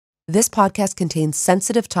This podcast contains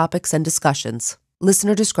sensitive topics and discussions.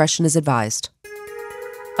 Listener discretion is advised.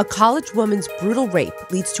 A college woman's brutal rape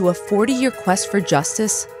leads to a 40-year quest for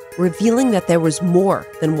justice, revealing that there was more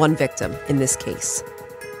than one victim in this case.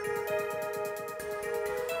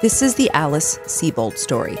 This is the Alice Sebold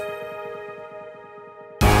story.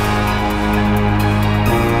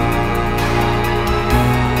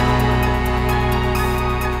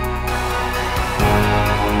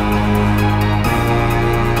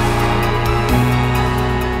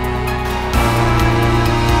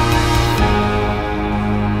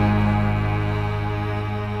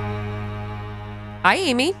 Hi,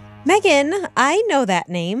 Amy. Meghan, I know that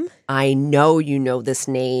name. I know you know this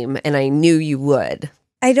name, and I knew you would.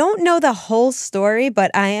 I don't know the whole story, but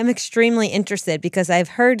I am extremely interested because I've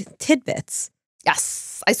heard tidbits.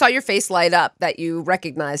 Yes, I saw your face light up that you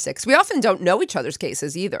recognized it, because we often don't know each other's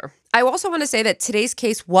cases either. I also want to say that today's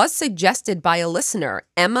case was suggested by a listener,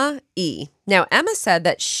 Emma E. Now, Emma said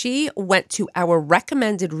that she went to our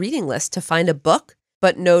recommended reading list to find a book,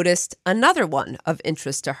 but noticed another one of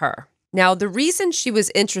interest to her. Now, the reason she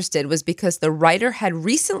was interested was because the writer had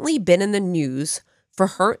recently been in the news for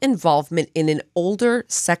her involvement in an older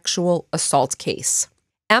sexual assault case.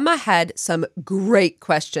 Emma had some great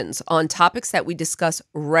questions on topics that we discuss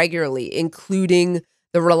regularly, including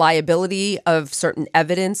the reliability of certain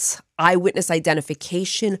evidence, eyewitness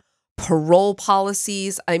identification, parole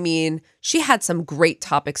policies. I mean, she had some great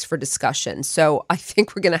topics for discussion. So I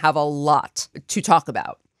think we're going to have a lot to talk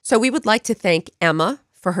about. So we would like to thank Emma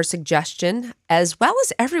for her suggestion, as well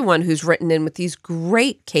as everyone who's written in with these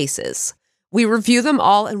great cases. We review them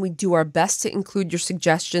all and we do our best to include your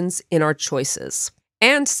suggestions in our choices.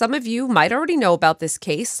 And some of you might already know about this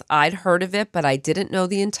case. I'd heard of it, but I didn't know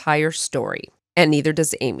the entire story, and neither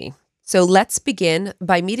does Amy. So let's begin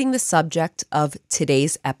by meeting the subject of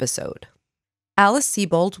today's episode. Alice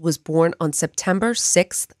Sebold was born on September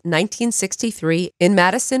 6, 1963, in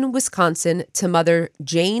Madison, Wisconsin, to mother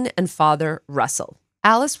Jane and father Russell.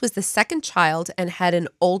 Alice was the second child and had an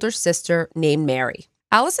older sister named Mary.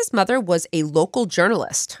 Alice's mother was a local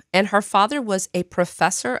journalist, and her father was a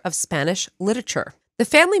professor of Spanish literature. The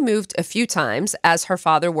family moved a few times as her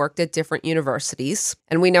father worked at different universities,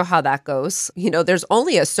 and we know how that goes. You know, there's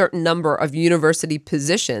only a certain number of university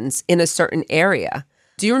positions in a certain area.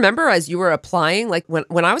 Do you remember as you were applying, like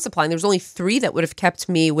when I was applying, there was only 3 that would have kept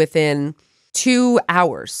me within 2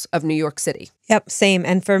 hours of New York City. Yep, same.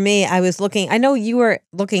 And for me, I was looking, I know you were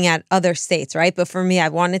looking at other states, right? But for me, I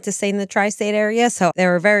wanted to stay in the tri-state area, so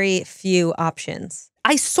there were very few options.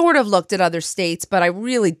 I sort of looked at other states, but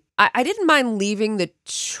I didn't mind leaving the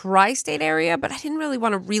tri-state area, but I didn't really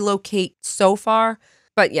want to relocate so far.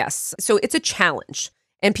 But yes, so it's a challenge,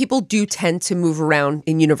 and people do tend to move around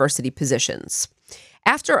in university positions.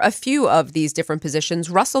 After a few of these different positions,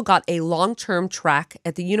 Russell got a long-term track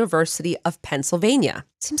at the University of Pennsylvania.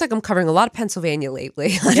 Seems like I'm covering a lot of Pennsylvania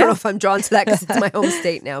lately. I don't know if I'm drawn to that because it's my home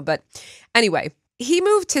state now. But anyway, he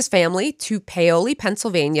moved his family to Paoli,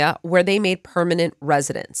 Pennsylvania, where they made permanent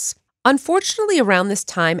residence. Unfortunately, around this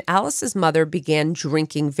time, Alice's mother began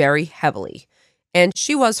drinking very heavily. And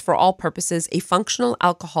she was, for all purposes, a functional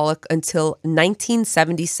alcoholic until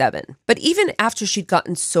 1977. But even after she'd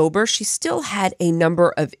gotten sober, she still had a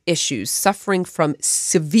number of issues, suffering from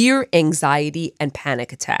severe anxiety and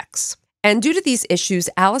panic attacks. And due to these issues,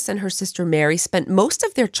 Alice and her sister Mary spent most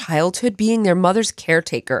of their childhood being their mother's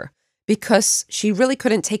caretaker because she really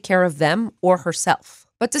couldn't take care of them or herself.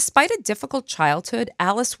 But despite a difficult childhood,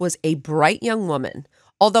 Alice was a bright young woman.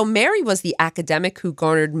 Although Mary was the academic who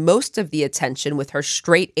garnered most of the attention with her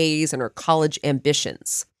straight A's and her college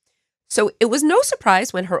ambitions. So it was no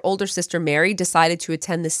surprise when her older sister Mary decided to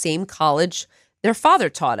attend the same college their father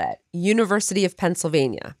taught at, University of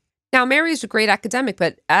Pennsylvania. Now, Mary is a great academic,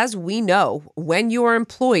 but as we know, when you are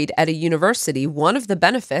employed at a university, one of the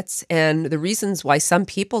benefits and the reasons why some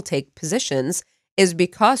people take positions is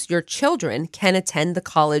because your children can attend the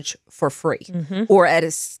college for free or at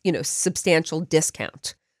a substantial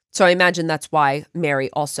discount. So I imagine that's why Mary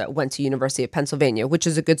also went to University of Pennsylvania, which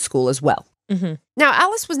is a good school as well. Now,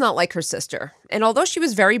 Alice was not like her sister. And although she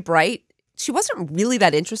was very bright, she wasn't really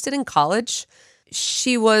that interested in college.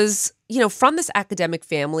 She was, from this academic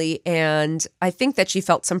family, and I think that she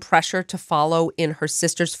felt some pressure to follow in her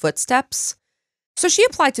sister's footsteps. So she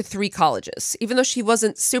applied to 3 colleges. Even though she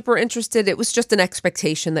wasn't super interested, it was just an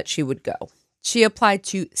expectation that she would go. She applied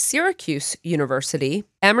to Syracuse University,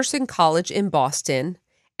 Emerson College in Boston,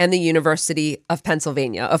 and the University of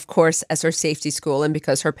Pennsylvania, of course, as her safety school and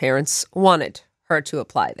because her parents wanted her to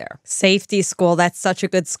apply there. Safety school. That's such a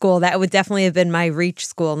good school. That would definitely have been my reach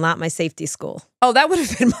school, not my safety school. Oh, that would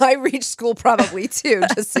have been my reach school probably too,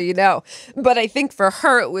 just so you know. But I think for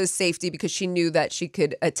her, it was safety because she knew that she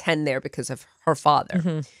could attend there because of her father.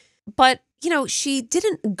 Mm-hmm. But, she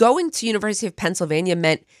didn't, going to University of Pennsylvania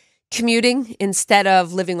meant commuting instead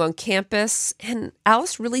of living on campus. And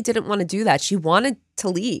Alice really didn't want to do that. She wanted to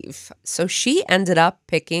leave. So she ended up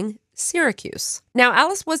picking Syracuse. Now,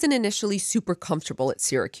 Alice wasn't initially super comfortable at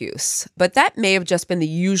Syracuse, but that may have just been the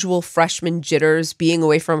usual freshman jitters, being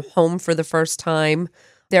away from home for the first time.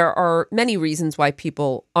 There are many reasons why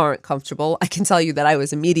people aren't comfortable. I can tell you that I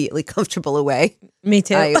was immediately comfortable away. Me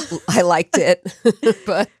too. I liked it.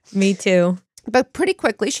 but Me too. But pretty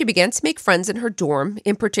quickly, she began to make friends in her dorm.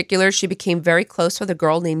 In particular, she became very close with a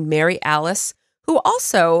girl named Mary Alice, who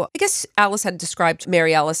also, I guess Alice had described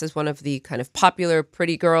Mary Alice as one of the kind of popular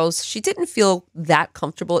pretty girls. She didn't feel that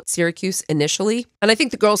comfortable at Syracuse initially. And I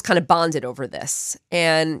think the girls kind of bonded over this.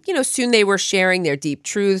 And, soon they were sharing their deep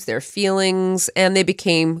truths, their feelings, and they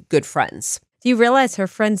became good friends. Do you realize her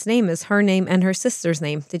friend's name is her name and her sister's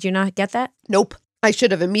name? Did you not get that? Nope. I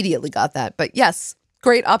should have immediately got that. But yes,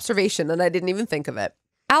 great observation, and I didn't even think of it.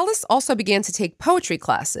 Alice also began to take poetry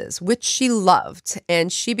classes, which she loved,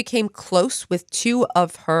 and she became close with two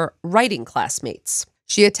of her writing classmates.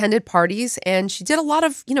 She attended parties, and she did a lot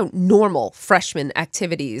of, normal freshman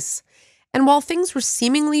activities. And while things were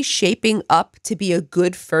seemingly shaping up to be a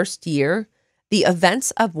good first year, the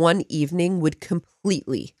events of one evening would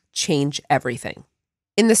completely change everything.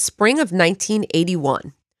 In the spring of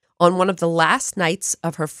 1981, on one of the last nights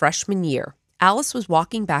of her freshman year, Alice was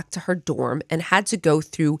walking back to her dorm and had to go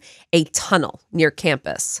through a tunnel near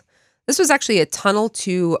campus. This was actually a tunnel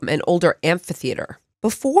to an older amphitheater.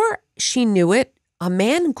 Before she knew it, a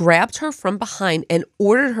man grabbed her from behind and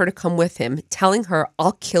ordered her to come with him, telling her,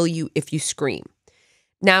 "I'll kill you if you scream."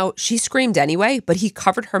 Now, she screamed anyway, but he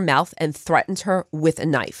covered her mouth and threatened her with a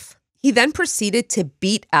knife. He then proceeded to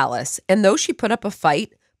beat Alice, and though she put up a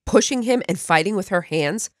fight, pushing him and fighting with her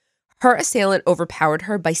hands, her assailant overpowered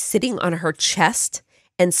her by sitting on her chest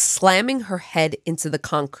and slamming her head into the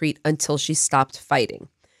concrete until she stopped fighting.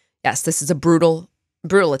 Yes, this is a brutal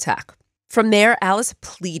attack. From there, Alice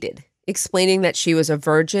pleaded, explaining that she was a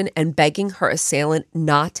virgin and begging her assailant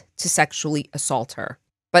not to sexually assault her.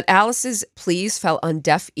 But Alice's pleas fell on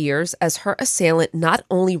deaf ears as her assailant not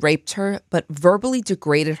only raped her, but verbally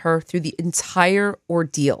degraded her through the entire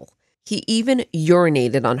ordeal. He even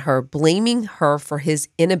urinated on her, blaming her for his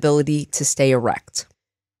inability to stay erect.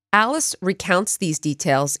 Alice recounts these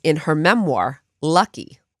details in her memoir,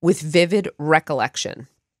 Lucky, with vivid recollection.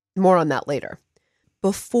 More on that later.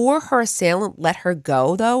 Before her assailant let her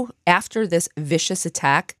go, though, after this vicious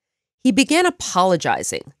attack, he began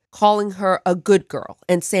apologizing, calling her a good girl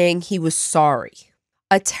and saying he was sorry.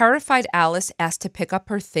 A terrified Alice asked to pick up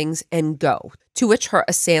her things and go, to which her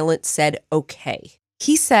assailant said okay.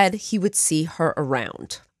 He said he would see her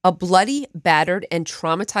around. A bloody, battered, and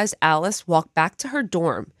traumatized Alice walked back to her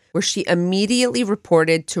dorm, where she immediately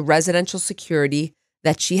reported to residential security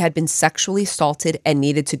that she had been sexually assaulted and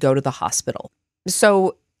needed to go to the hospital.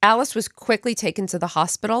 So Alice was quickly taken to the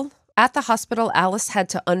hospital. At the hospital, Alice had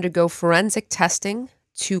to undergo forensic testing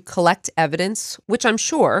to collect evidence, which I'm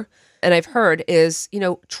sure, and I've heard, is,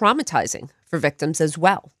 traumatizing for victims as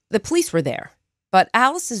well. The police were there. But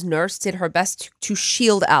Alice's nurse did her best to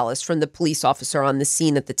shield Alice from the police officer on the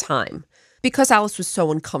scene at the time because Alice was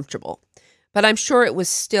so uncomfortable. But I'm sure it was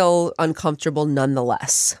still uncomfortable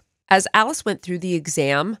nonetheless. As Alice went through the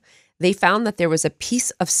exam, they found that there was a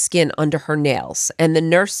piece of skin under her nails, and the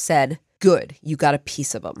nurse said, "Good, you got a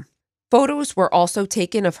piece of them." Photos were also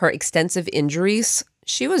taken of her extensive injuries.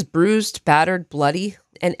 She was bruised, battered, bloody,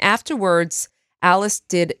 and afterwards, Alice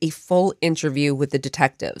did a full interview with the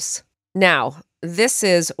detectives. Now, this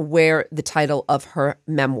is where the title of her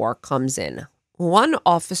memoir comes in. One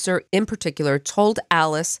officer in particular told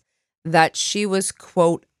Alice that she was,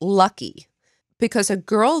 quote, lucky because a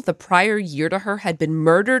girl the prior year to her had been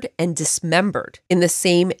murdered and dismembered in the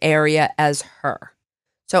same area as her.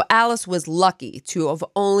 So Alice was lucky to have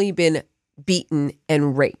only been beaten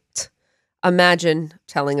and raped. Imagine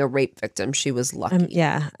telling a rape victim she was lucky.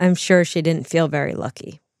 Yeah, I'm sure she didn't feel very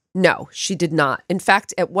lucky. No, she did not. In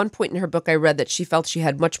fact, at one point in her book, I read that she felt she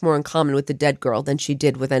had much more in common with the dead girl than she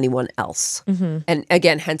did with anyone else. Mm-hmm. And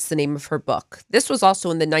again, hence the name of her book. This was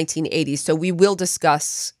also in the 1980s, so we will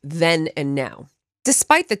discuss then and now.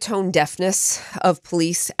 Despite the tone deafness of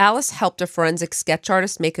police, Alice helped a forensic sketch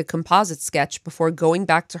artist make a composite sketch before going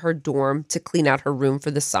back to her dorm to clean out her room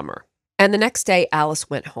for the summer. And the next day, Alice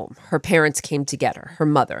went home. Her parents came to get her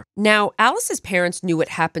mother. Now, Alice's parents knew what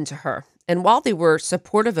happened to her, And while they were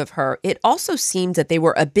supportive of her, it also seemed that they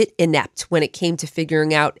were a bit inept when it came to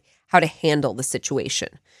figuring out how to handle the situation.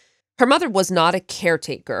 Her mother was not a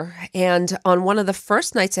caretaker, and on one of the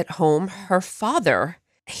first nights at home, her father,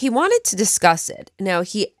 he wanted to discuss it. Now,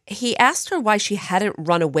 he asked her why she hadn't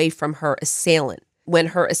run away from her assailant when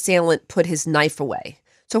her assailant put his knife away.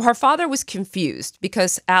 So her father was confused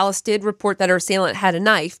because Alice did report that her assailant had a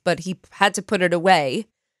knife, but he had to put it away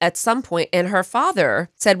at some point. And her father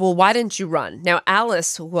said, well, why didn't you run? Now,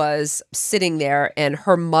 Alice was sitting there and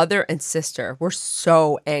her mother and sister were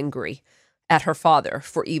so angry at her father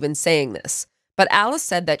for even saying this. But Alice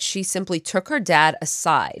said that she simply took her dad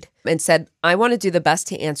aside and said, I want to do the best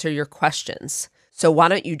to answer your questions. So why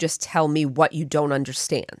don't you just tell me what you don't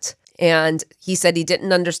understand? And he said he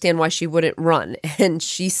didn't understand why she wouldn't run. And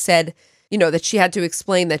she said, that she had to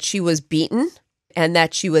explain that she was beaten and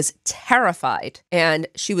that she was terrified and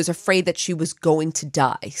she was afraid that she was going to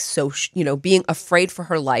die. So, being afraid for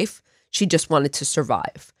her life, she just wanted to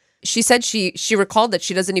survive. She said she recalled that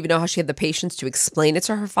she doesn't even know how she had the patience to explain it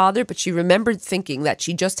to her father, but she remembered thinking that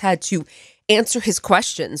she just had to answer his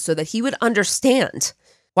questions so that he would understand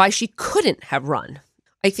why she couldn't have run.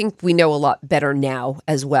 I think we know a lot better now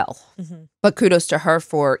as well. Mm-hmm. But kudos to her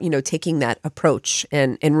for, taking that approach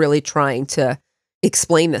and really trying to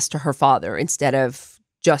explain this to her father instead of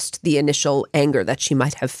just the initial anger that she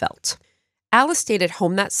might have felt. Alice stayed at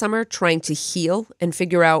home that summer trying to heal and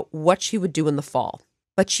figure out what she would do in the fall.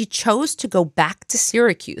 But she chose to go back to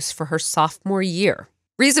Syracuse for her sophomore year.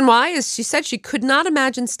 Reason why is she said she could not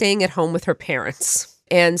imagine staying at home with her parents.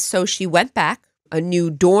 And so she went back, a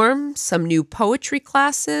new dorm, some new poetry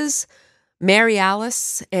classes, Mary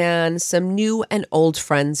Alice, and some new and old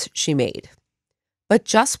friends she made. But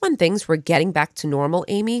just when things were getting back to normal,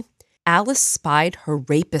 Amy, Alice spied her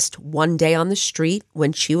rapist one day on the street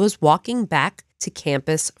when she was walking back to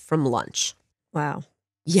campus from lunch. Wow.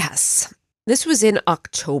 Yes. This was in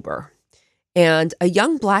October, and a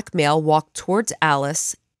young black male walked towards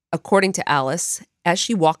Alice, according to Alice, as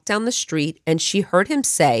she walked down the street, and she heard him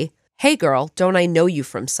say, "Hey girl, don't I know you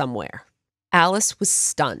from somewhere?" Alice was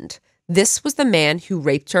stunned. This was the man who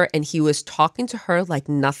raped her, and he was talking to her like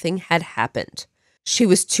nothing had happened. She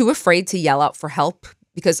was too afraid to yell out for help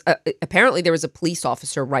because apparently there was a police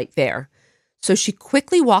officer right there. So she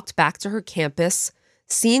quickly walked back to her campus,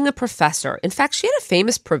 seeing a professor. In fact, she had a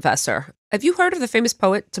famous professor. Have you heard of the famous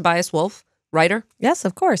poet Tobias Wolff, writer? Yes,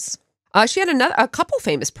 of course. She had a couple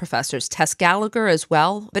famous professors, Tess Gallagher as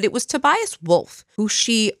well, but it was Tobias Wolff who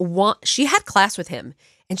she had class with him,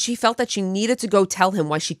 and she felt that she needed to go tell him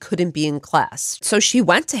why she couldn't be in class. So she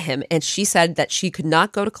went to him and she said that she could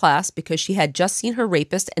not go to class because she had just seen her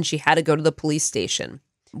rapist and she had to go to the police station.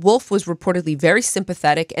 Wolff was reportedly very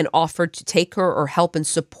sympathetic and offered to take her or help and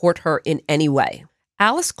support her in any way.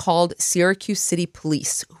 Alice called Syracuse City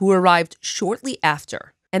Police, who arrived shortly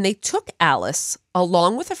after, and they took Alice,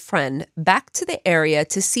 along with a friend, back to the area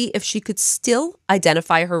to see if she could still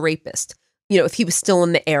identify her rapist, if he was still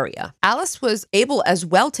in the area. Alice was able as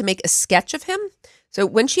well to make a sketch of him. So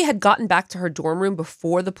when she had gotten back to her dorm room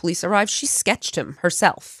before the police arrived, she sketched him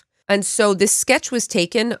herself. And so this sketch was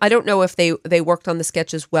taken. I don't know if they worked on the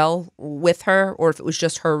sketch as well with her or if it was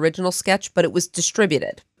just her original sketch, but it was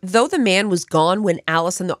distributed. Though the man was gone when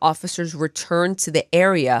Alice and the officers returned to the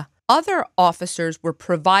area, other officers were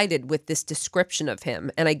provided with this description of him,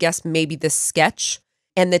 and I guess maybe this sketch,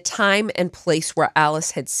 and the time and place where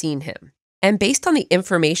Alice had seen him. And based on the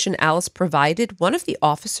information Alice provided, one of the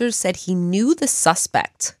officers said he knew the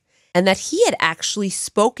suspect and that he had actually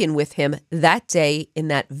spoken with him that day in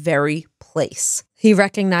that very place. He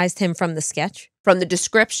recognized him from the sketch? From the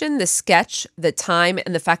description, the sketch, the time,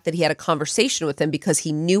 and the fact that he had a conversation with him because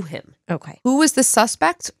he knew him. Okay. Who was the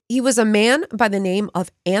suspect? He was a man by the name of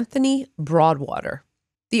Anthony Broadwater.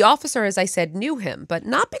 The officer, as I said, knew him, but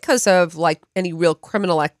not because of any real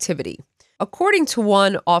criminal activity. According to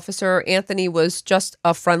one officer, Anthony was just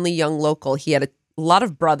a friendly young local. He had a lot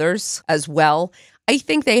of brothers as well. I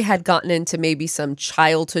think they had gotten into maybe some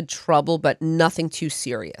childhood trouble, but nothing too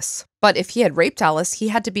serious. But if he had raped Alice, he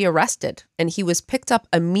had to be arrested, and he was picked up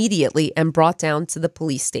immediately and brought down to the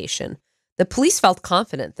police station. The police felt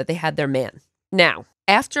confident that they had their man. Now,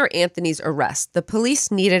 after Anthony's arrest, the police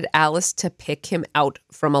needed Alice to pick him out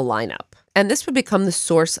from a lineup. And this would become the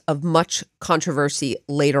source of much controversy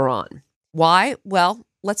later on. Why? Well,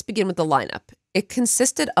 let's begin with the lineup. It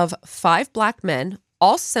consisted of 5 black men,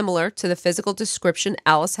 all similar to the physical description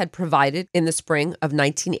Alice had provided in the spring of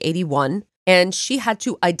 1981, and she had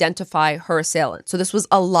to identify her assailant. So this was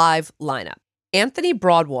a live lineup. Anthony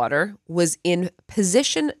Broadwater was in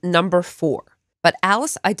position number 4. but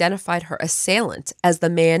Alice identified her assailant as the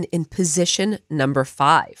man in position number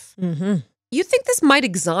 5. Mm-hmm. You think this might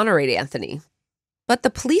exonerate Anthony, but the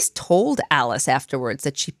police told Alice afterwards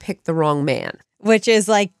that she picked the wrong man. Which is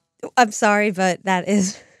like, I'm sorry, but that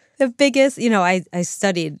is the biggest, I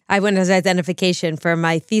studied eyewitness identification for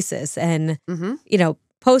my thesis. And,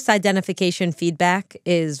 post-identification feedback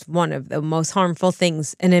is one of the most harmful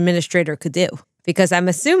things an administrator could do. Because I'm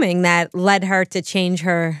assuming that led her to change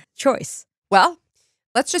her choice. Well,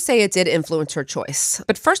 let's just say it did influence her choice.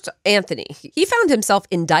 But first, Anthony. He found himself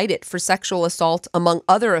indicted for sexual assault, among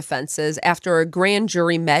other offenses, after a grand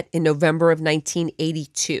jury met in November of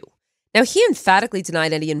 1982. Now, he emphatically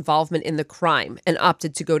denied any involvement in the crime and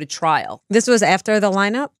opted to go to trial. This was after the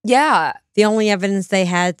lineup? Yeah. The only evidence they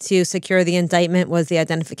had to secure the indictment was the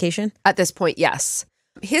identification? At this point, yes.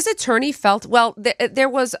 His attorney felt, there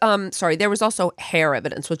was also hair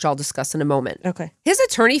evidence, which I'll discuss in a moment. Okay. His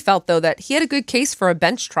attorney felt, though, that he had a good case for a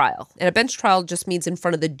bench trial. And a bench trial just means in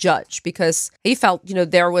front of the judge, because he felt,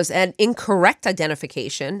 there was an incorrect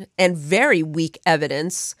identification and very weak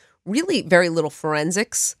evidence, really very little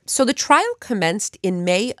forensics. So the trial commenced in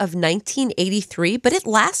May of 1983, but it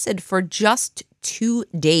lasted for just 2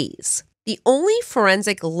 days. The only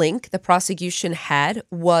forensic link the prosecution had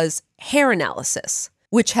was hair analysis,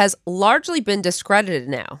 which has largely been discredited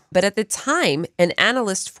now. But at the time, an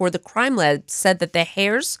analyst for the crime lab said that the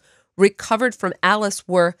hairs recovered from Alice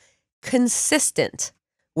were consistent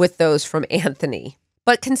with those from Anthony.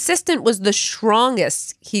 But consistent was the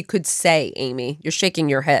strongest he could say, Amy. You're shaking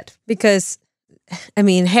your head. Because,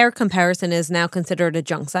 hair comparison is now considered a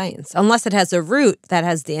junk science, unless it has a root that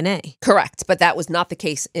has DNA. Correct, but that was not the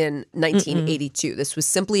case in 1982. This was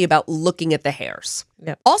simply about looking at the hairs.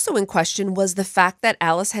 Yep. Also in question was the fact that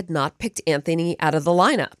Alice had not picked Anthony out of the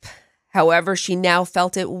lineup. However, she now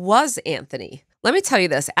felt it was Anthony. Let me tell you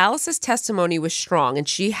this, Alice's testimony was strong, and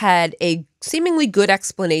she had a seemingly good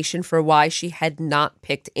explanation for why she had not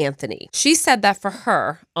picked Anthony. She said that for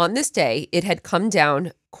her, on this day, it had come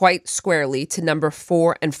down quite squarely to number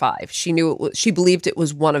 4 and 5. She believed it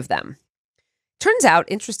was one of them. Turns out,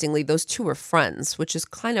 interestingly, those two were friends, which is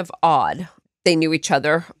kind of odd. They knew each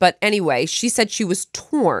other, but anyway, she said she was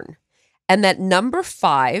torn, and that number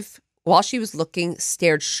 5, while she was looking,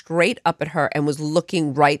 stared straight up at her and was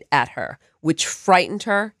looking right at her, which frightened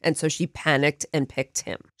her, and so she panicked and picked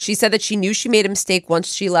him. She said that she knew she made a mistake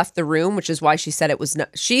once she left the room, which is why she said it was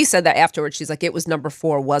she said that afterwards. She's like, it was number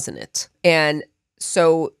 4, wasn't it? And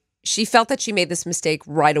so she felt that she made this mistake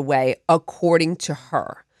right away, according to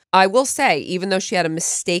her. I will say, even though she had a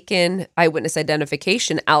mistaken eyewitness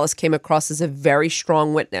identification, Alice came across as a very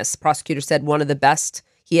strong witness. Prosecutor said one of the best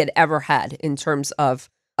he had ever had in terms of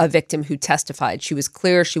a victim who testified. She was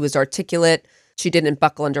clear, she was articulate, she didn't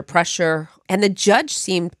buckle under pressure, and the judge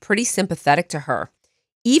seemed pretty sympathetic to her.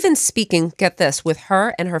 Even speaking, get this, with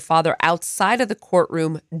her and her father outside of the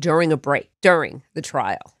courtroom during a break, during the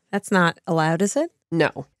trial. That's not allowed, is it?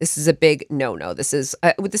 No, this is a big no-no. This is,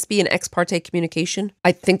 would this be an ex parte communication?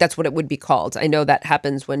 I think that's what it would be called. I know that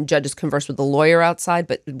happens when judges converse with the lawyer outside,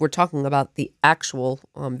 but we're talking about the actual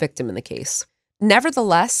victim in the case.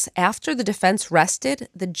 Nevertheless, after the defense rested,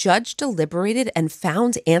 the judge deliberated and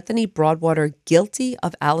found Anthony Broadwater guilty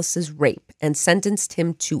of Alice's rape and sentenced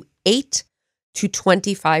him to 8 to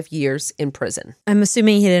 25 years in prison. I'm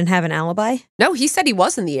assuming he didn't have an alibi? No, he said he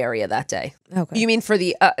was in the area that day. Okay. You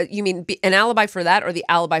mean an alibi for that or the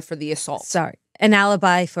alibi for the assault? Sorry. An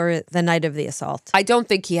alibi for the night of the assault. I don't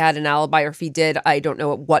think he had an alibi, or if he did, I don't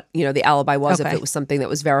know what the alibi was, if it was something that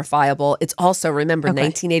was verifiable. It's also, remember,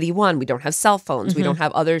 1981, we don't have cell phones, we don't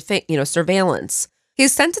have other surveillance.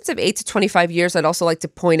 His sentence of 8 to 25 years, I'd also like to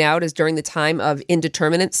point out, is during the time of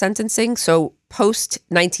indeterminate sentencing. So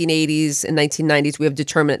post-1980s and 1990s, we have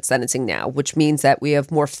determinate sentencing now, which means that we have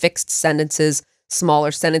more fixed sentences, smaller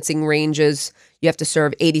sentencing ranges. You have to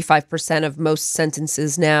serve 85% of most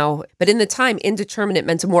sentences now. But in the time, indeterminate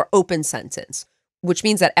meant a more open sentence, which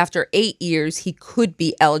means that after 8 years, he could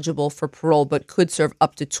be eligible for parole, but could serve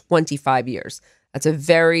up to 25 years. That's a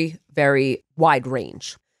very, very wide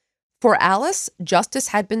range. For Alice, justice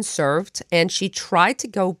had been served, and she tried to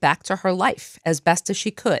go back to her life as best as she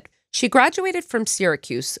could. She graduated from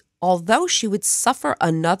Syracuse, although she would suffer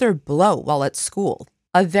another blow while at school.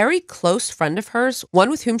 A very close friend of hers, one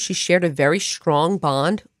with whom she shared a very strong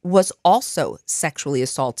bond, was also sexually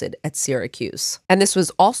assaulted at Syracuse. And this was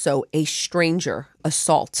also a stranger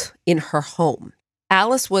assault in her home.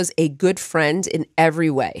 Alice was a good friend in every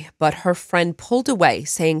way, but her friend pulled away,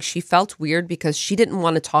 saying she felt weird because she didn't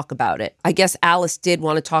want to talk about it. I guess Alice did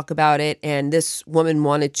want to talk about it, and this woman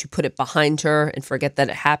wanted to put it behind her and forget that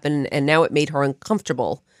it happened, and now it made her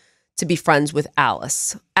uncomfortable to be friends with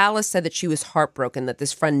Alice. Alice said that she was heartbroken that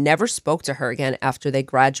this friend never spoke to her again after they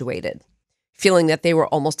graduated, feeling that they were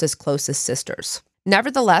almost as close as sisters.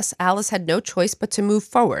 Nevertheless, Alice had no choice but to move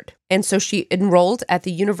forward, and so she enrolled at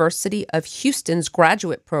the University of Houston's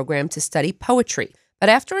graduate program to study poetry. But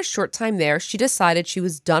after a short time there, she decided she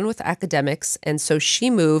was done with academics, and so she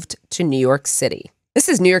moved to New York City. This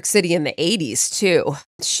is New York City in the 80s, too.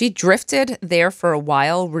 She drifted there for a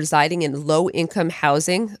while, residing in low-income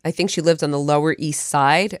housing. I think she lived on the Lower East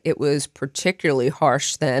Side. It was particularly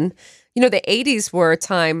harsh then. You know, the 80s were a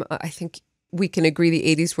time, I think we can agree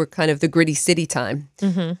the 80s were kind of the gritty city time.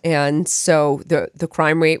 Mm-hmm. And so the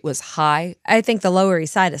crime rate was high. I think the Lower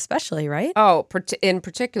East Side especially, right? Oh, in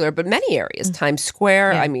particular, but many areas. Mm-hmm. Times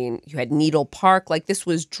Square, yeah. I mean, you had Needle Park. Like, this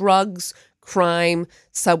was drugs, crime,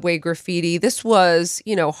 subway graffiti. This was,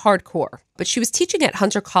 hardcore. But she was teaching at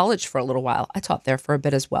Hunter College for a little while. I taught there for a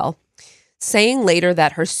bit as well, saying later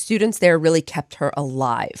that her students there really kept her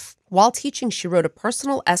alive. While teaching, she wrote a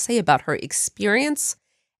personal essay about her experience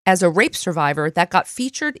as a rape survivor that got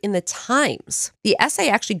featured in the Times. The essay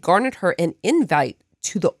actually garnered her an invite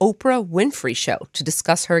to the Oprah Winfrey Show to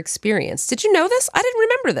discuss her experience. Did you know this? I didn't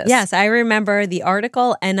remember this. Yes, I remember the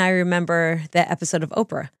article and I remember the episode of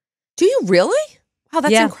Oprah. Do you really? Wow,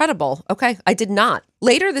 that's incredible. Okay, I did not.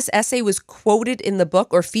 Later, this essay was quoted in the book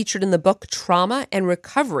or featured in the book Trauma and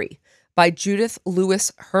Recovery by Judith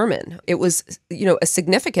Lewis Herman. It was, a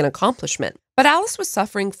significant accomplishment. But Alice was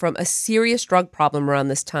suffering from a serious drug problem around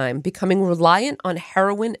this time, becoming reliant on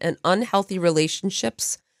heroin and unhealthy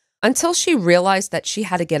relationships until she realized that she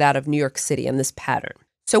had to get out of New York City in this pattern.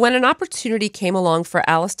 So when an opportunity came along for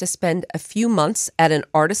Alice to spend a few months at an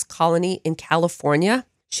artist colony in California,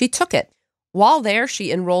 she took it. While there,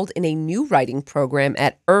 she enrolled in a new writing program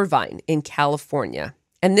at Irvine in California.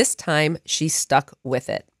 And this time, she stuck with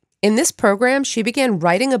it. In this program, she began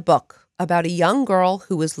writing a book about a young girl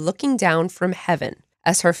who was looking down from heaven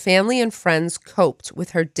as her family and friends coped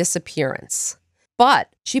with her disappearance.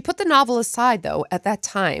 But she put the novel aside, though, at that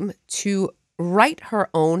time to write her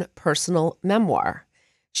own personal memoir.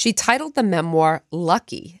 She titled the memoir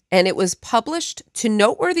Lucky, and it was published to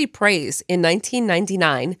noteworthy praise in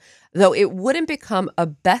 1999, though it wouldn't become a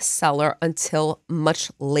bestseller until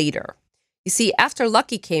much later. You see, after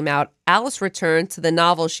Lucky came out, Alice returned to the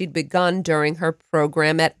novel she'd begun during her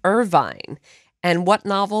program at Irvine. And what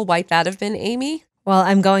novel might that have been, Amy? Well,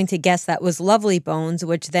 I'm going to guess that was Lovely Bones,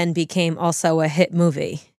 which then became also a hit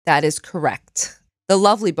movie. That is correct. The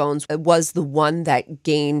Lovely Bones was the one that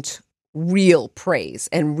gained real praise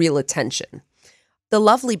and real attention. The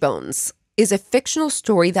Lovely Bones is a fictional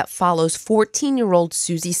story that follows 14-year-old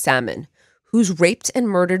Susie Salmon, who's raped and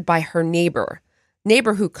murdered by her neighbor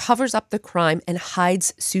who covers up the crime and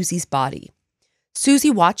hides Susie's body.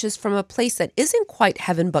 Susie watches from a place that isn't quite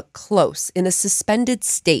heaven but close, in a suspended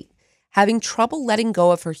state, having trouble letting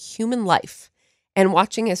go of her human life, and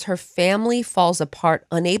watching as her family falls apart,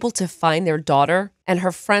 unable to find their daughter, and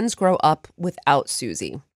her friends grow up without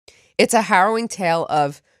Susie. It's a harrowing tale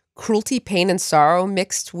of cruelty, pain, and sorrow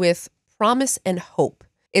mixed with promise and hope.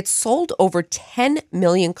 It sold over 10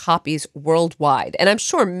 million copies worldwide, and I'm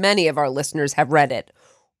sure many of our listeners have read it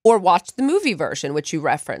or watched the movie version, which you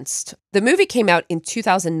referenced. The movie came out in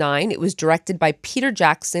 2009. It was directed by Peter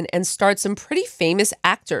Jackson and starred some pretty famous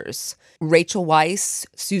actors: Rachel Weisz,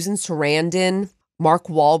 Susan Sarandon, Mark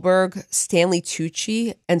Wahlberg, Stanley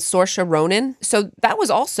Tucci, and Saoirse Ronan. So that was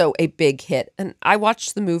also a big hit, and I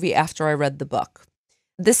watched the movie after I read the book.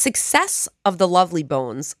 The success of The Lovely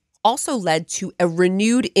Bones also led to a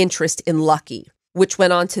renewed interest in Lucky, which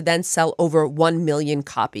went on to then sell over 1 million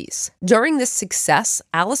copies. During this success,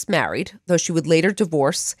 Alice married, though she would later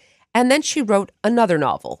divorce, and then she wrote another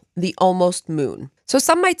novel, The Almost Moon. So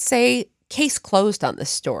some might say, case closed on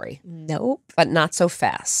this story. Nope. But not so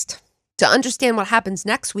fast. To understand what happens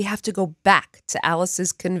next, we have to go back to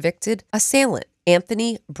Alice's convicted assailant,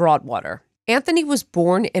 Anthony Broadwater. Anthony was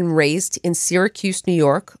born and raised in Syracuse, New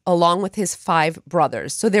York, along with his 5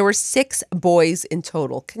 brothers. So there were 6 boys in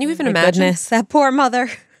total. Can you even imagine? Goodness, that poor mother.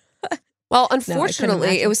 Well,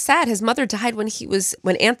 unfortunately, it was sad. His mother died when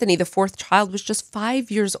Anthony, the 4th child, was just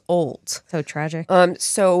 5 years old. So tragic.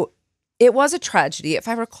 So it was a tragedy. If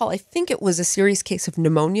I recall, I think it was a serious case of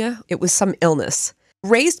pneumonia. It was some illness.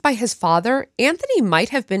 Raised by his father, Anthony might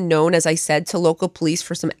have been known, as I said, to local police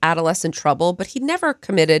for some adolescent trouble, but he never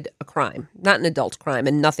committed a crime, not an adult crime,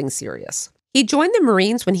 and nothing serious. He joined the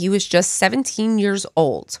Marines when he was just 17 years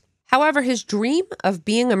old. However, his dream of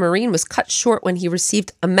being a Marine was cut short when he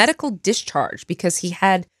received a medical discharge because he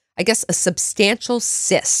had, I guess, a substantial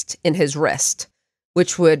cyst in his wrist.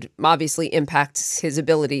 which would obviously impact his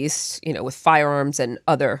abilities, with firearms and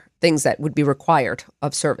other things that would be required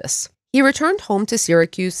of service. He returned home to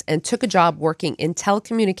Syracuse and took a job working in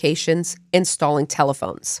telecommunications, installing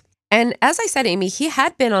telephones. And as I said, Amy, he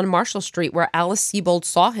had been on Marshall Street where Alice Sebold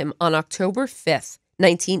saw him on October 5th,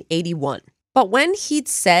 1981. But when he'd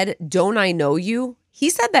said, "Don't I know you?" he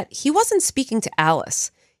said that he wasn't speaking to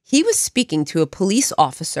Alice. He was speaking to a police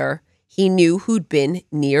officer he knew who'd been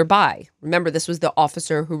nearby. Remember, this was the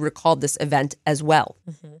officer who recalled this event as well.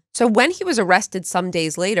 Mm-hmm. So when he was arrested some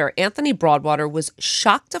days later, Anthony Broadwater was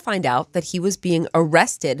shocked to find out that he was being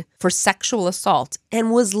arrested for sexual assault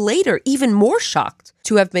and was later even more shocked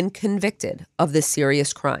to have been convicted of this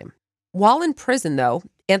serious crime. While in prison, though,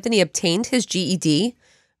 Anthony obtained his GED.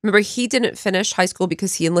 Remember, he didn't finish high school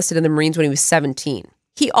because he enlisted in the Marines when he was 17.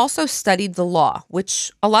 He also studied the law,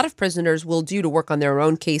 which a lot of prisoners will do to work on their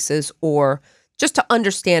own cases or just to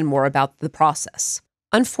understand more about the process.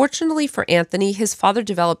 Unfortunately for Anthony, his father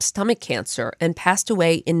developed stomach cancer and passed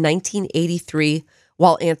away in 1983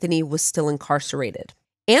 while Anthony was still incarcerated.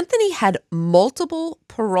 Anthony had multiple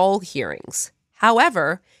parole hearings.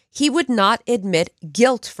 However, he would not admit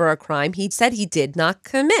guilt for a crime he said he did not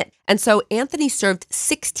commit. And so Anthony served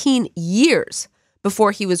 16 years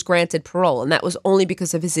before he was granted parole, and that was only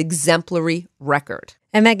because of his exemplary record.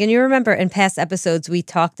 And Meghan, you remember in past episodes we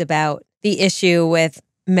talked about the issue with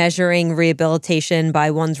measuring rehabilitation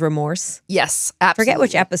by one's remorse? Yes, absolutely. Forget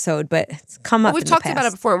which episode, but it's come up We've talked about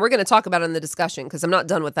it before, and we're going to talk about it in the discussion because I'm not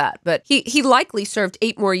done with that. But he likely served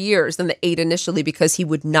 8 more years than the 8 initially because he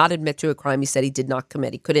would not admit to a crime he said he did not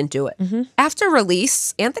commit. He couldn't do it. Mm-hmm. After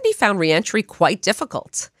release, Anthony found reentry quite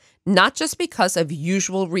difficult. Not just because of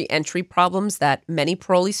usual reentry problems that many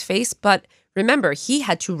parolees face, but remember, he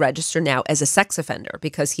had to register now as a sex offender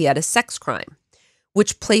because he had a sex crime,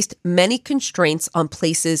 which placed many constraints on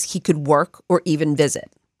places he could work or even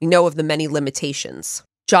visit. We know of the many limitations.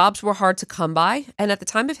 Jobs were hard to come by, and at the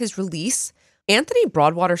time of his release, Anthony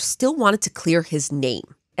Broadwater still wanted to clear his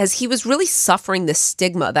name, as he was really suffering the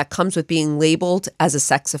stigma that comes with being labeled as a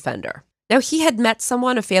sex offender. Now, he had met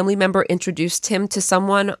someone, a family member introduced him to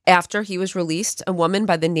someone after he was released, a woman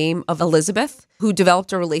by the name of Elizabeth, who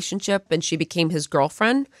developed a relationship and she became his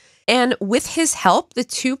girlfriend. And with his help, the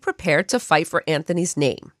two prepared to fight for Anthony's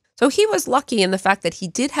name. So he was lucky in the fact that he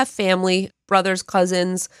did have family, brothers,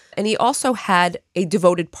 cousins, and he also had a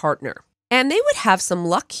devoted partner. And they would have some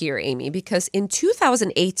luck here, Amy, because in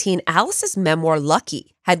 2018, Alice's memoir,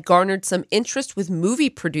 Lucky, had garnered some interest with movie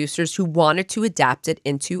producers who wanted to adapt it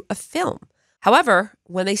into a film. However,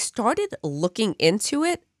 when they started looking into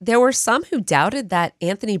it, there were some who doubted that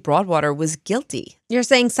Anthony Broadwater was guilty. You're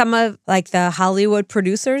saying some of the Hollywood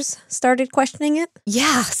producers started questioning it?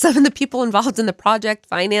 Yeah, some of the people involved in the project,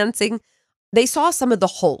 financing, they saw some of the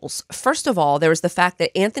holes. First of all, there was the fact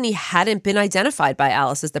that Anthony hadn't been identified by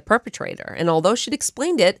Alice as the perpetrator. And although she'd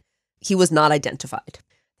explained it, he was not identified.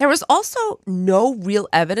 There was also no real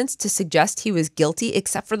evidence to suggest he was guilty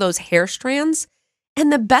except for those hair strands.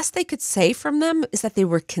 And the best they could say from them is that they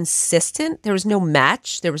were consistent. There was no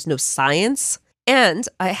match. There was no science. And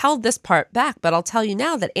I held this part back, but I'll tell you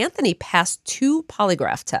now that Anthony passed 2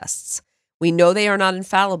 polygraph tests. We know they are not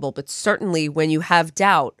infallible, but certainly when you have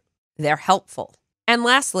doubt, they're helpful. And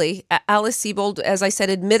lastly, Alice Sebold, as I said,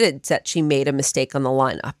 admitted that she made a mistake on the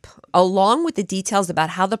lineup, along with the details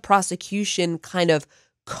about how the prosecution kind of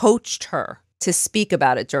coached her to speak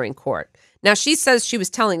about it during court. Now, she says she was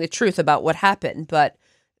telling the truth about what happened, but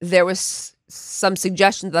there was some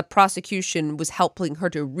suggestion that the prosecution was helping her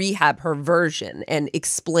to rehab her version and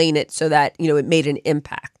explain it so that, it made an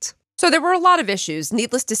impact. So there were a lot of issues.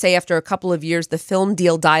 Needless to say, after a couple of years, the film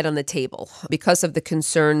deal died on the table because of the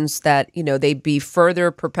concerns that, they'd be further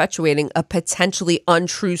perpetuating a potentially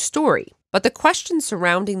untrue story. But the questions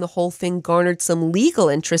surrounding the whole thing garnered some legal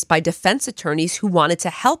interest by defense attorneys who wanted to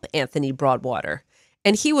help Anthony Broadwater.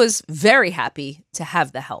 And he was very happy to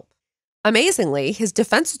have the help. Amazingly, his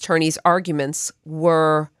defense attorney's arguments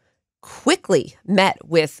were quickly met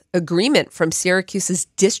with agreement from Syracuse's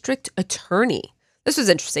district attorney. This was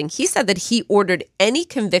interesting. He said that he ordered any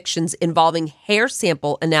convictions involving hair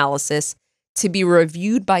sample analysis to be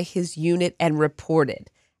reviewed by his unit and reported.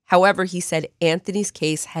 However, he said Anthony's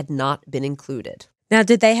case had not been included. Now,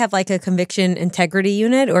 did they have a conviction integrity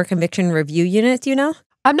unit or conviction review unit, do you know?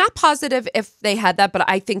 I'm not positive if they had that, but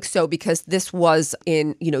I think so because this was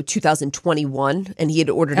in, 2021 and he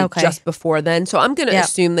had ordered it just before then. So I'm going to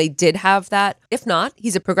assume they did have that. If not,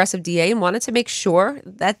 he's a progressive DA and wanted to make sure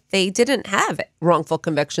that they didn't have wrongful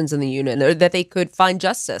convictions in the unit or that they could find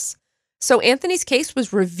justice. So Anthony's case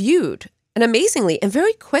was reviewed and amazingly and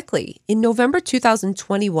very quickly in November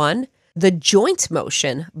 2021, The joint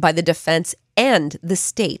motion by the defense and the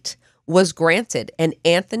state was granted, and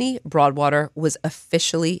Anthony Broadwater was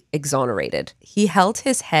officially exonerated. He held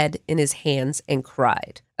his head in his hands and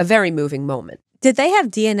cried. A very moving moment. Did they have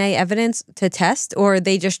DNA evidence to test, or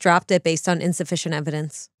they just dropped it based on insufficient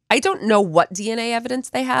evidence? I don't know what DNA evidence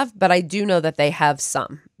they have, but I do know that they have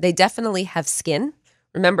some. They definitely have skin.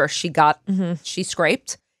 Remember, she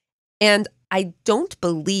scraped. And I don't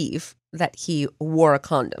believe that he wore a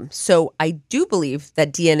condom. So I do believe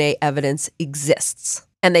that DNA evidence exists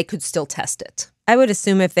and they could still test it. I would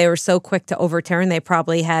assume if they were so quick to overturn, they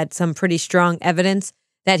probably had some pretty strong evidence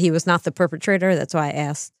that he was not the perpetrator. That's why I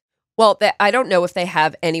asked. Well, I don't know if they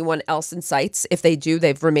have anyone else in sights. If they do,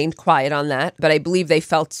 they've remained quiet on that. But I believe they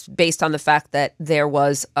felt, based on the fact that there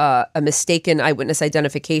was a mistaken eyewitness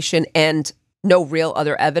identification and no real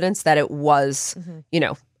other evidence, that it was,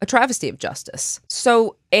 a travesty of justice.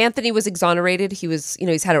 So Anthony was exonerated. He was,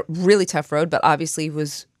 he's had a really tough road, but obviously he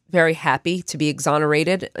was very happy to be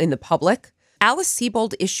exonerated in the public. Alice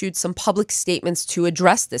Sebold issued some public statements to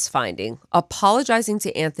address this finding, apologizing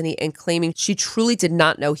to Anthony and claiming she truly did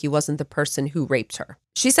not know he wasn't the person who raped her.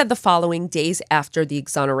 She said the following days after the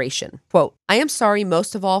exoneration, quote, "I am sorry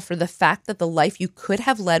most of all for the fact that the life you could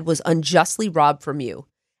have led was unjustly robbed from you.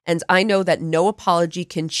 And I know that no apology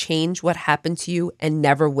can change what happened to you and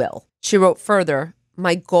never will." She wrote further,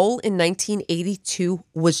 "My goal in 1982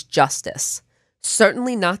 was justice.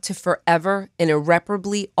 Certainly not to forever and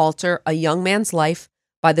irreparably alter a young man's life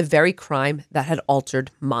by the very crime that had altered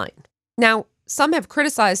mine." Now, some have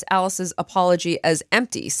criticized Alice's apology as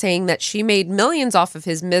empty, saying that she made millions off of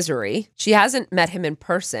his misery. She hasn't met him in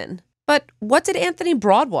person. But what did Anthony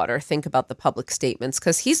Broadwater think about the public statements?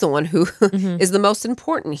 Because he's the one who is the most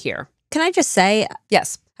important here. Can I just say,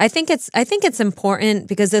 yes, I think it's important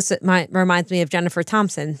because this reminds me of Jennifer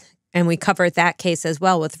Thompson, and we covered that case as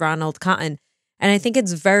well with Ronald Cotton. And I think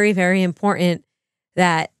it's very, very important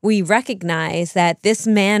that we recognize that this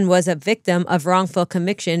man was a victim of wrongful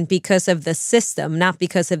conviction because of the system, not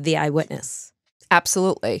because of the eyewitness.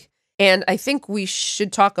 Absolutely. And I think we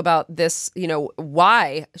should talk about this,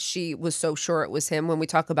 why she was so sure it was him when we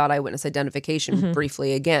talk about eyewitness identification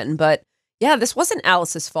briefly again. But yeah, this wasn't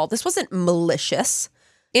Alice's fault. This wasn't malicious.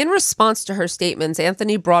 In response to her statements,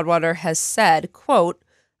 Anthony Broadwater has said, quote,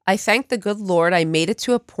 "I thank the good Lord I made it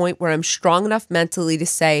to a point where I'm strong enough mentally to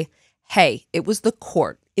say, hey, it was the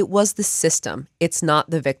court. It was the system. It's not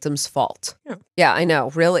the victim's fault." Yeah, I know.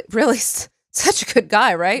 Really, really such a good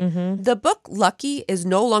guy, right? The book Lucky is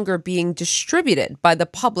no longer being distributed by the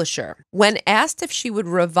publisher. When asked if she would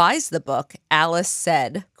revise the book, Alice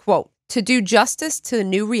said, quote, "To do justice to the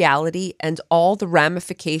new reality and all the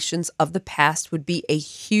ramifications of the past would be a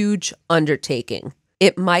huge undertaking.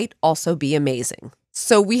 It might also be amazing."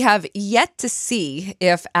 So we have yet to see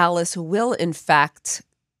if Alice will, in fact,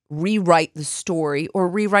 rewrite the story or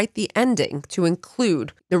rewrite the ending to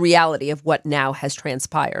include the reality of what now has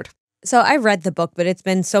transpired. So I read the book, but it's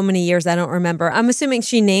been so many years I don't remember. I'm assuming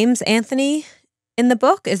she names Anthony in the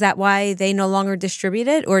book. Is that why they no longer distribute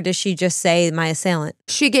it? Or does she just say my assailant?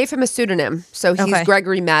 She gave him a pseudonym. So he's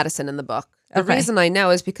Gregory Madison in the book. The reason I know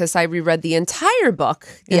is because I reread the entire book.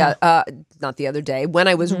 Not the other day. When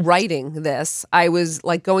I was writing this, I was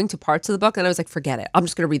like going to parts of the book and I was like, forget it. I'm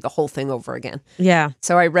just going to read the whole thing over again. Yeah.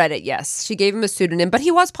 So I read it, yes. She gave him a pseudonym, but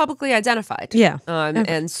he was publicly identified. Yeah.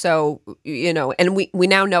 And so, and we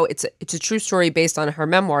now know it's a true story based on her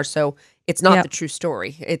memoir. So it's not the true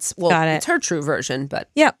story. It's her true version, but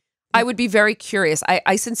I would be very curious.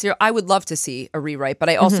 I would love to see a rewrite, but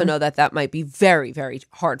I also know that might be very, very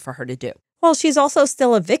hard for her to do. Well, she's also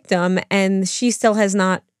still a victim and she still has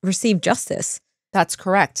not received justice. That's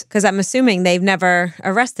correct. Because I'm assuming they've never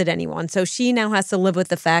arrested anyone. So she now has to live with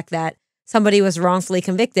the fact that somebody was wrongfully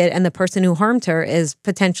convicted and the person who harmed her is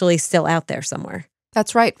potentially still out there somewhere.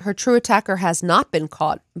 That's right. Her true attacker has not been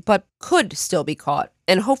caught, but could still be caught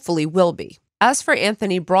and hopefully will be. As for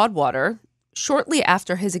Anthony Broadwater, shortly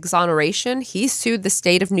after his exoneration, he sued the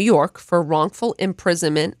state of New York for wrongful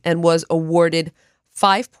imprisonment and was awarded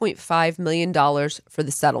 $5.5 million for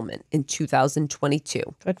the settlement in 2022.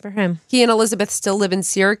 Good for him. He and Elizabeth still live in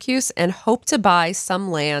Syracuse and hope to buy some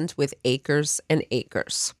land with acres and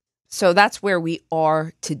acres. So that's where we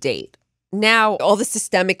are to date. Now, all the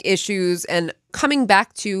systemic issues and coming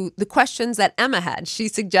back to the questions that Emma had. She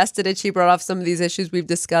suggested it. She brought up some of these issues we've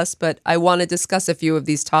discussed, but I want to discuss a few of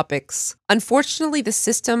these topics. Unfortunately, the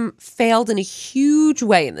system failed in a huge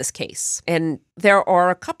way in this case, and there are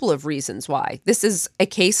a couple of reasons why. This is a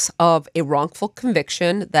case of a wrongful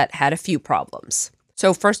conviction that had a few problems.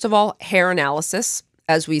 So first of all, hair analysis,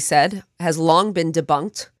 as we said, has long been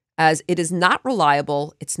debunked as it is not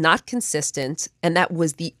reliable, it's not consistent, and that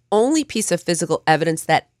was the only piece of physical evidence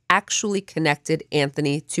that actually connected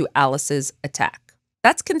Anthony to Alice's attack.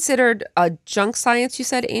 That's considered a junk science, you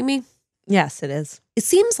said, Amy? Yes, it is. It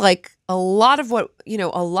seems like a lot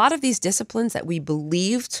of these disciplines that we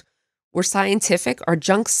believed were scientific are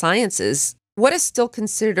junk sciences. What is still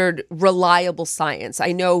considered reliable science?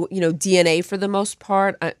 I know, DNA for the most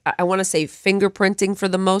part. I want to say fingerprinting for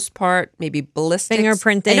the most part, maybe ballistics.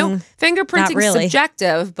 Fingerprinting. I know fingerprinting is really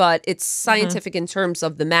subjective, but it's scientific in terms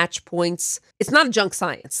of the match points. It's not a junk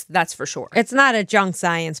science, that's for sure. It's not a junk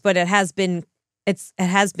science, but it has been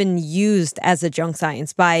used as a junk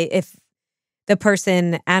science by if the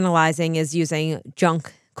person analyzing is using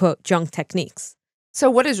junk techniques. So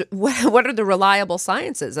what are the reliable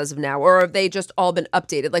sciences as of now, or have they just all been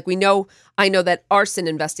updated? Like I know that arson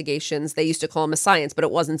investigations, they used to call them a science, but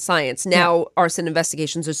it wasn't science. Now arson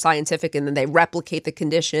investigations are scientific, and then they replicate the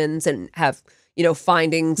conditions and have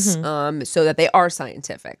findings so that they are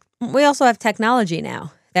scientific. We also have technology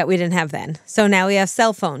now that we didn't have then. So now we have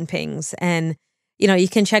cell phone pings, and you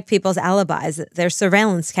can check people's alibis. There's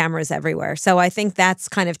surveillance cameras everywhere. So I think that's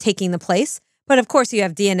kind of taking the place. But of course, you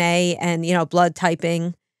have DNA and, blood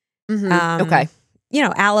typing. Okay.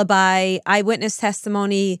 Alibi, eyewitness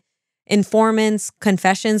testimony, informants,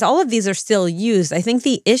 confessions. All of these are still used. I think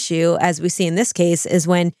the issue, as we see in this case, is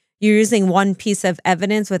when you're using one piece of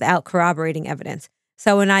evidence without corroborating evidence.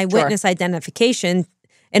 So an eyewitness identification,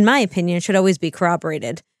 in my opinion, should always be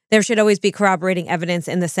corroborated. There should always be corroborating evidence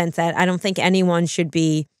in the sense that I don't think anyone should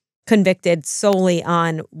be convicted solely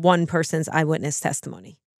on one person's eyewitness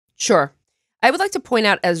testimony. Sure. I would like to point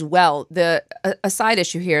out as well, a side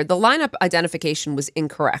issue here, the lineup identification was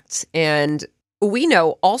incorrect. And we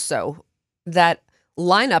know also that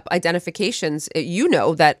lineup identifications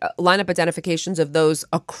of those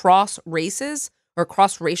across races or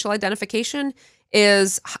cross-racial identification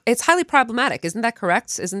it's highly problematic. Isn't that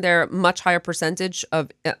correct? Isn't there a much higher percentage of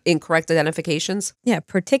incorrect identifications? Yeah,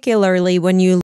 particularly when you